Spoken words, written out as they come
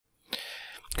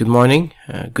Good morning,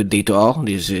 good day to all.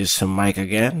 This is Mike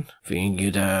again, bringing you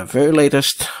the very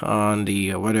latest on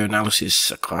the weather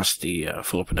analysis across the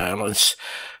Philippine Islands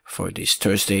for this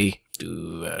Thursday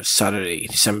to Saturday,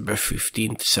 December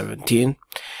 15 to 17.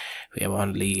 We have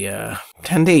only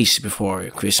 10 days before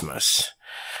Christmas.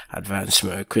 Advance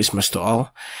Merry Christmas to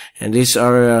all. And this is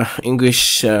our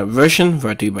English version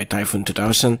brought to you by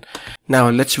Typhoon2000. Now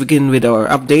let's begin with our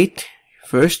update.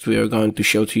 First, we are going to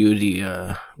show to you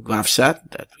the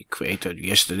Thu-Sat that we created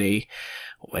yesterday,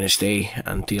 Wednesday,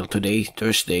 until today,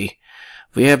 Thursday.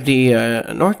 We have the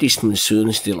northeast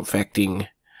monsoon still affecting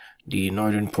the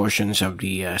northern portions of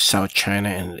the South China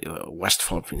and West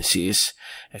Philippine Seas,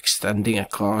 extending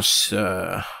across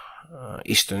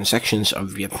eastern sections of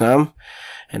Vietnam.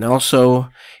 And also,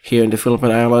 here in the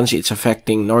Philippine Islands, it's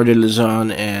affecting northern Luzon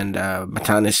and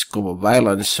Batanes Group of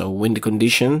Islands, so windy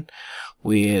condition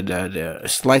with the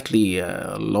slightly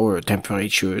lower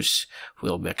temperatures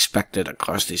will be expected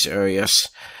across these areas.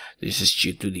 This is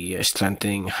due to the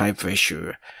strengthening high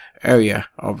pressure area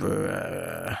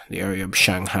over the area of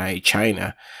Shanghai,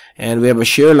 China. And we have a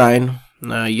shear line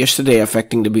yesterday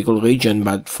affecting the Bicol region,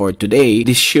 but for today,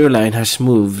 this shear line has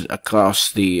moved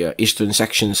across the eastern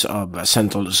sections of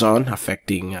central Luzon,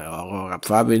 affecting Aurora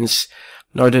province,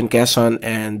 northern Quezon,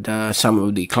 and some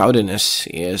of the cloudiness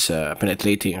is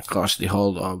penetrating across the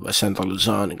whole of central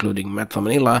Luzon, including Metro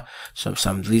Manila. So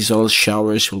some drizzle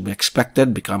showers will be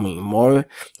expected, becoming more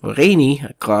rainy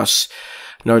across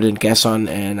northern Quezon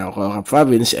and Aurora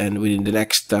province, and within the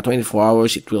next 24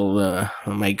 hours it will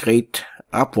migrate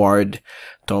upward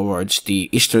towards the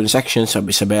eastern sections of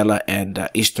Isabela and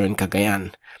eastern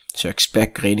Cagayan. So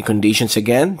expect rainy conditions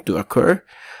again to occur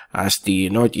as the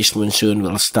northeast monsoon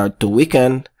will start to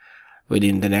weaken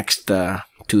within the next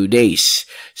 2 days.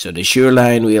 So the shear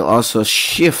line will also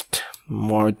shift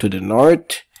more to the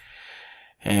north,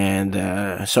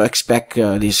 and so expect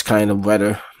this kind of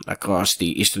weather across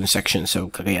the eastern sections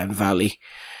of Cagayan Valley.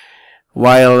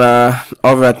 While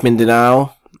over at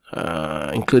Mindanao,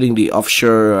 including the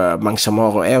offshore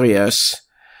Bangsamoro areas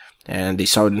and the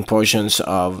southern portions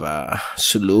of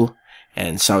Sulu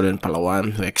and southern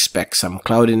Palawan, we expect some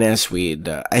cloudiness with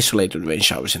isolated rain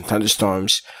showers and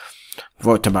thunderstorms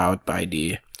brought about by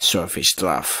the surface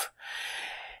trough.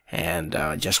 And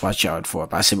just watch out for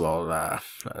possible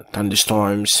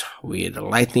thunderstorms with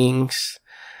lightnings,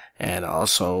 and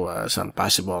also some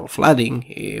possible flooding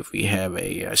if we have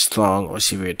a strong or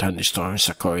severe thunderstorms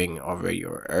occurring over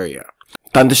your area.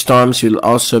 Thunderstorms will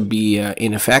also be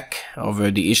in effect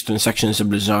over the eastern sections of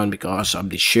Luzon because of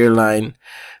the shear line.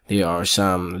 There are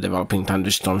some developing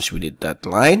thunderstorms within that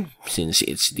line, since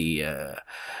it's the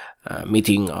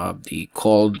meeting of the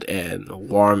cold and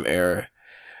warm air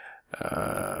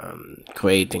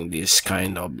creating this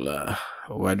kind of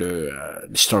weather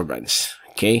disturbance.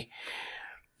 Okay,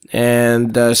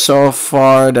 and so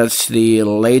far that's the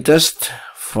latest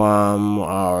from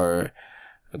our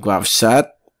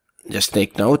Thu-Sat. Just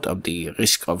take note of the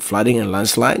risk of flooding and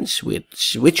landslides,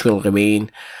 which will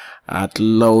remain at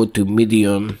low to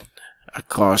medium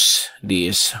across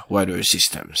these weather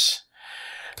systems.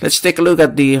 Let's take a look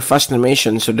at the fast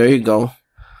animation. So there you go.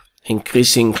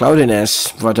 Increasing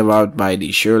cloudiness brought about by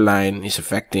the shear line is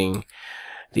affecting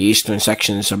the eastern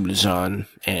sections of Luzon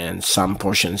and some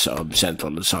portions of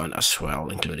central Luzon as well,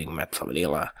 including Metro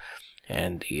Manila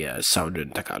and the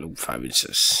southern Tagalog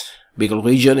provinces. Bicol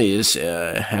region is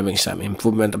having some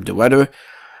improvement of the weather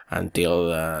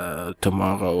until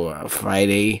tomorrow,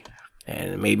 Friday,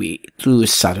 and maybe through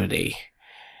Saturday.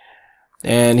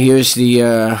 And here's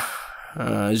the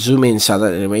zoom in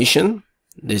satellite animation.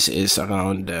 This is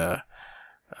around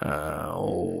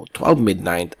 12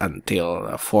 midnight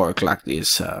until 4 o'clock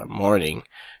this morning.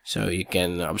 So you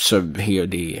can observe here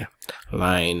the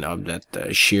line of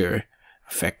that shear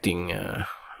affecting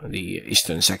the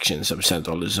eastern sections of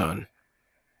central Luzon.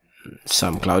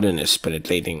 Some cloudiness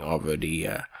penetrating over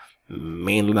the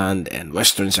mainland and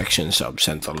western sections of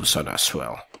central Luzon as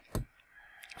well.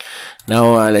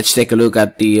 Now let's take a look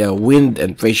at the wind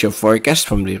and pressure forecast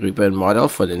from the Reaper model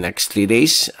for the next 3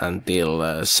 days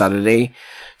until Saturday.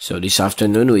 So this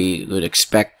afternoon we would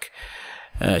expect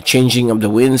changing of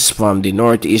the winds from the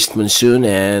northeast monsoon,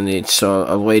 and it's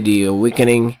already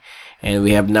weakening, and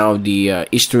we have now the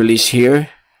easterlies here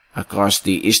across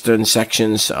the eastern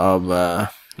sections of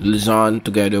Luzon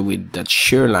together with that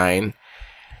shear line,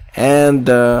 and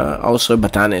also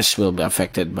Batanes will be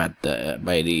affected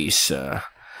by these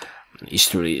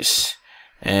easterlies.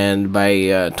 And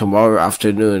by tomorrow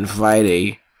afternoon,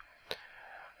 Friday,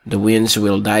 the winds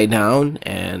will die down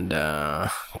and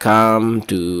come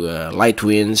to light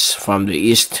winds from the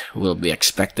east will be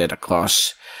expected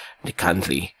across the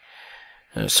country.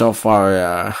 So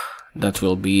far, that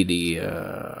will be the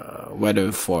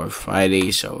weather for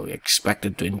Friday, so we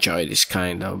expected to enjoy this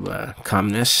kind of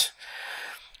calmness.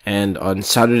 And on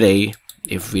Saturday,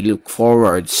 if we look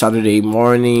forward, Saturday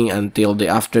morning until the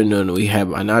afternoon, we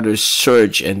have another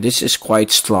surge, and this is quite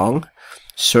strong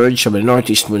surge of a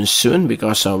northeast monsoon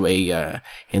because of a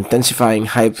intensifying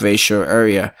high pressure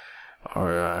area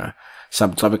or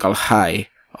subtropical high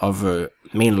over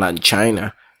mainland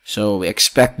China. So we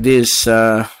expect these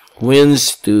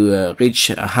winds to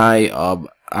reach a high of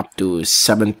up to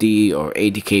 70 or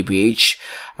 80 kph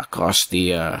across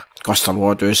the coastal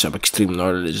waters of extreme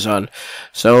northern Luzon.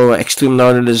 So extreme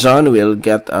northern Luzon will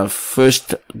get a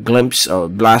first glimpse or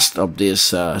blast of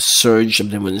this surge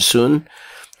of the monsoon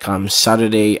come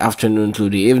Saturday afternoon to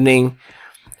the evening.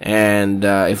 And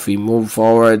if we move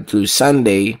forward to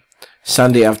Sunday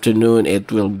afternoon,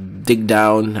 it will dig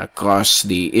down across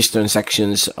the eastern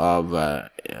sections of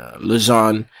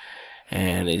Luzon,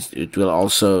 and it will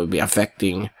also be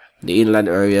affecting the inland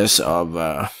areas of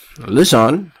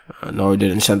Luzon,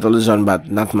 northern and central Luzon,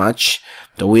 but not much.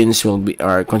 The winds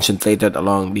are concentrated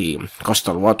along the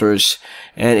coastal waters,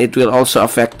 and it will also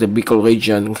affect the Bicol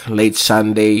region late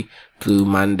Sunday to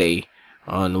Monday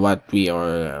on what we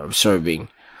are observing.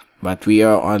 But we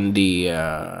are on the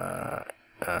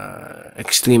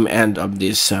extreme end of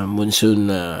this monsoon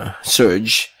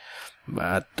surge,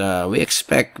 but we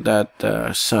expect that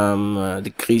some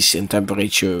decrease in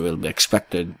temperature will be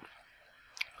expected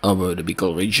over the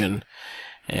Bicol region,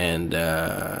 and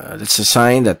that's a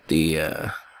sign that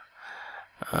the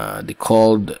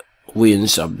cold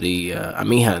winds of the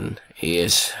Amihan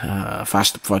is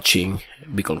fast approaching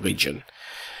Bicol region.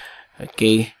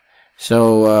 Okay,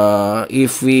 so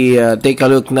if we take a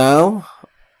look now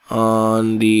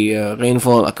on the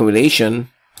rainfall accumulation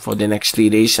for the next 3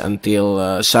 days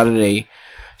until Saturday.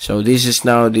 So this is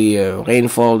now the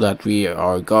rainfall that we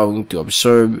are going to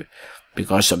observe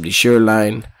because of the shear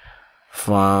line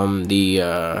from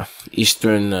the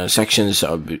eastern sections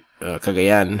of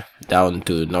Cagayan down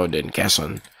to northern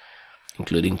Quezon,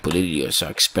 including Padua. So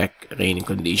expect rainy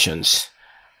conditions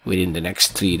within the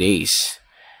next 3 days.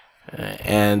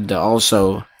 And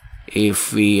also,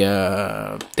 if we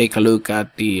take a look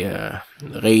at the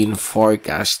rain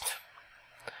forecast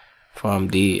from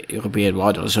the European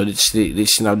model, so this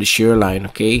is now the shear line.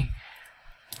 Okay,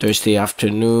 Thursday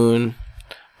afternoon,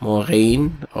 more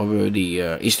rain over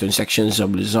the eastern sections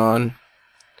of Luzon.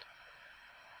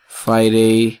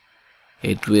 Friday,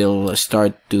 it will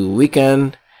start to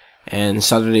weaken, and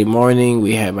Saturday morning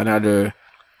we have another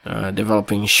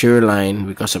developing shear line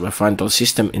because of a frontal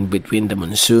system in between the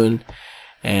monsoon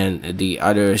and the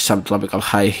other subtropical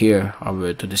high here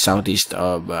over to the southeast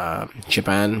of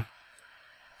Japan.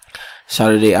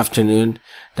 Saturday afternoon,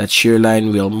 that shear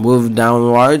line will move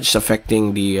downwards,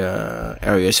 affecting the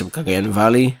areas of Cagayan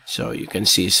Valley. So you can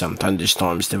see some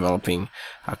thunderstorms developing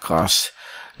across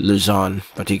Luzon,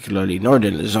 particularly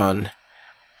northern Luzon.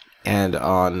 And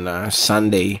on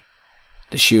Sunday,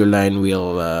 the shear line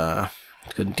will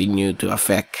continue to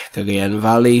affect Cagayan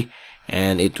Valley,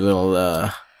 and it will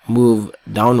move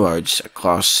downwards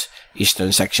across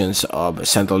eastern sections of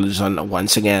central Luzon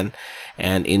once again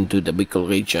and into the Bicol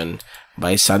region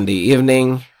by Sunday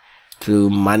evening through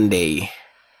Monday.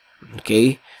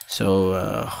 Okay, so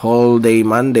whole day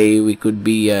Monday we could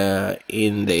be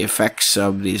in the effects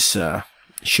of this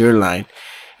shear line.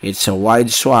 It's a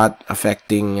wide swath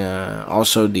affecting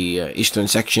also the eastern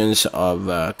sections of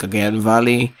Cagayan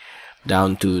Valley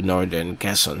down to northern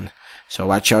Quezon. So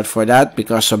watch out for that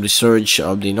because of the surge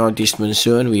of the northeast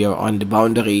monsoon. We are on the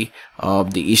boundary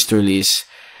of the easterlies,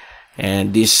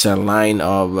 and this line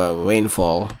of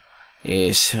rainfall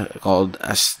is called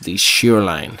as the shear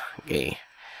line. Okay,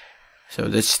 so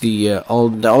that's the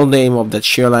old name of that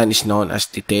shear line is known as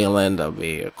the tail end of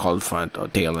a cold front or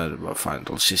tail end of a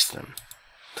frontal system.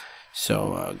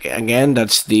 So again,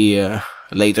 that's the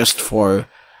latest for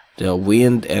the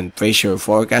wind and pressure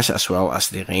forecast as well as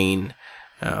the rain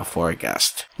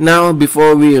forecast. Now,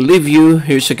 before we leave you,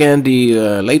 here's again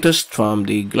the latest from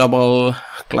the Global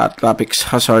Tropics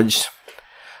Hazards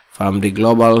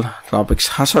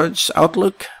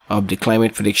Outlook of the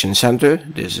Climate Prediction Center.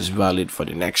 This is valid for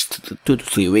the next 2 to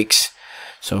 3 weeks.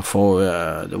 So for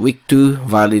the week 2,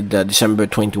 valid December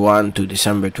 21 to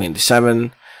December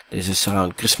 27. This is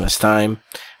around Christmas time.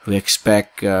 We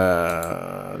expect,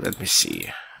 let me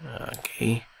see,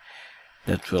 okay,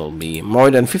 that will be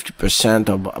more than 50%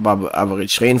 of above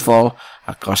average rainfall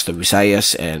across the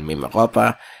Visayas and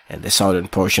Mimaropa and the southern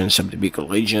portions of the Bicol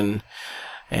region.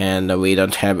 and we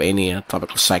don't have any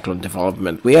tropical cyclone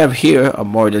development. We have here a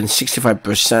more than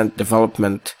 65%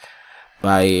 development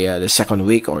by the second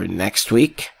week or next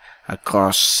week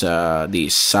across the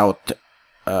South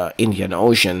Indian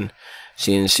Ocean,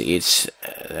 since it's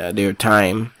their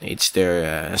time, it's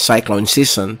their cyclone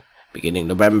season, beginning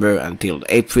November until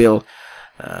April.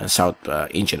 South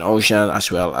Indian Ocean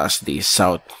as well as the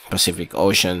South Pacific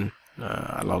Ocean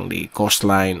along the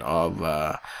coastline of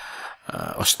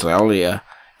Australia,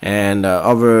 and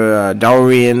over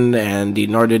Darwin and the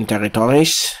Northern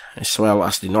Territories, as well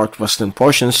as the northwestern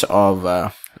portions of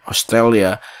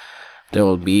Australia. There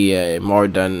will be more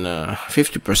than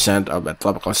 50% of a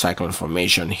tropical cyclone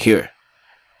formation here,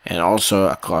 and also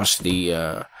across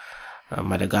the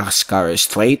Madagascar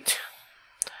Strait.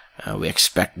 We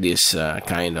expect this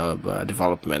kind of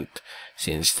development,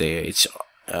 since it's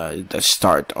the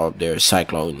start of their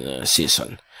cyclone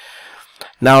season.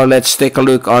 Now let's take a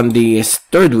look on the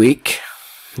third week,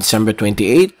 December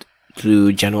 28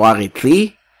 to January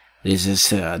 3. This is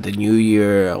the New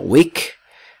Year week,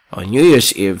 or New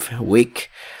Year's Eve week.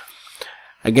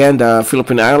 Again, the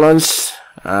Philippine Islands,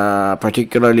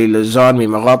 particularly Luzon,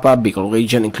 Mimaropa, Bicol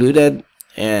Region included,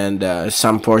 and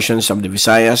some portions of the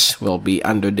Visayas will be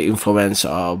under the influence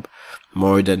of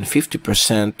more than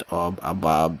 50% of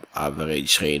above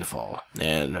average rainfall,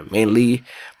 and mainly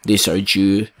these are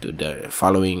due to the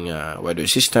following weather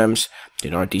systems: the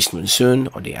Northeast Monsoon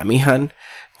or the Amihan,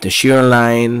 the Shear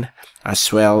Line,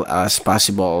 as well as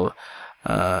possible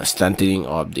stunting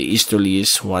of the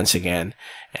easterlies once again,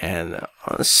 and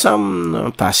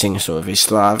some passing surface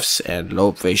troughs and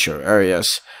low pressure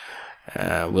areas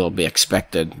will be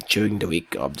expected during the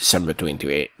week of December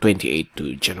 28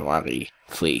 to January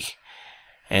 3.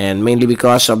 And mainly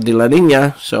because of the La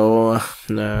Nina, so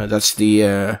that's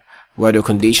the weather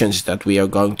conditions that we are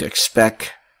going to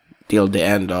expect till the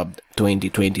end of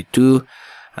 2022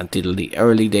 until the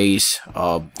early days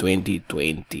of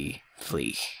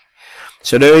 2023.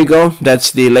 So there you go.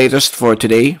 That's the latest for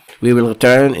today. We will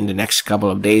return in the next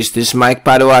couple of days. This is Mike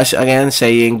Padua again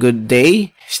saying good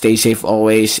day, stay safe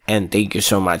always, and thank you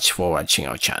so much for watching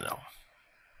our channel.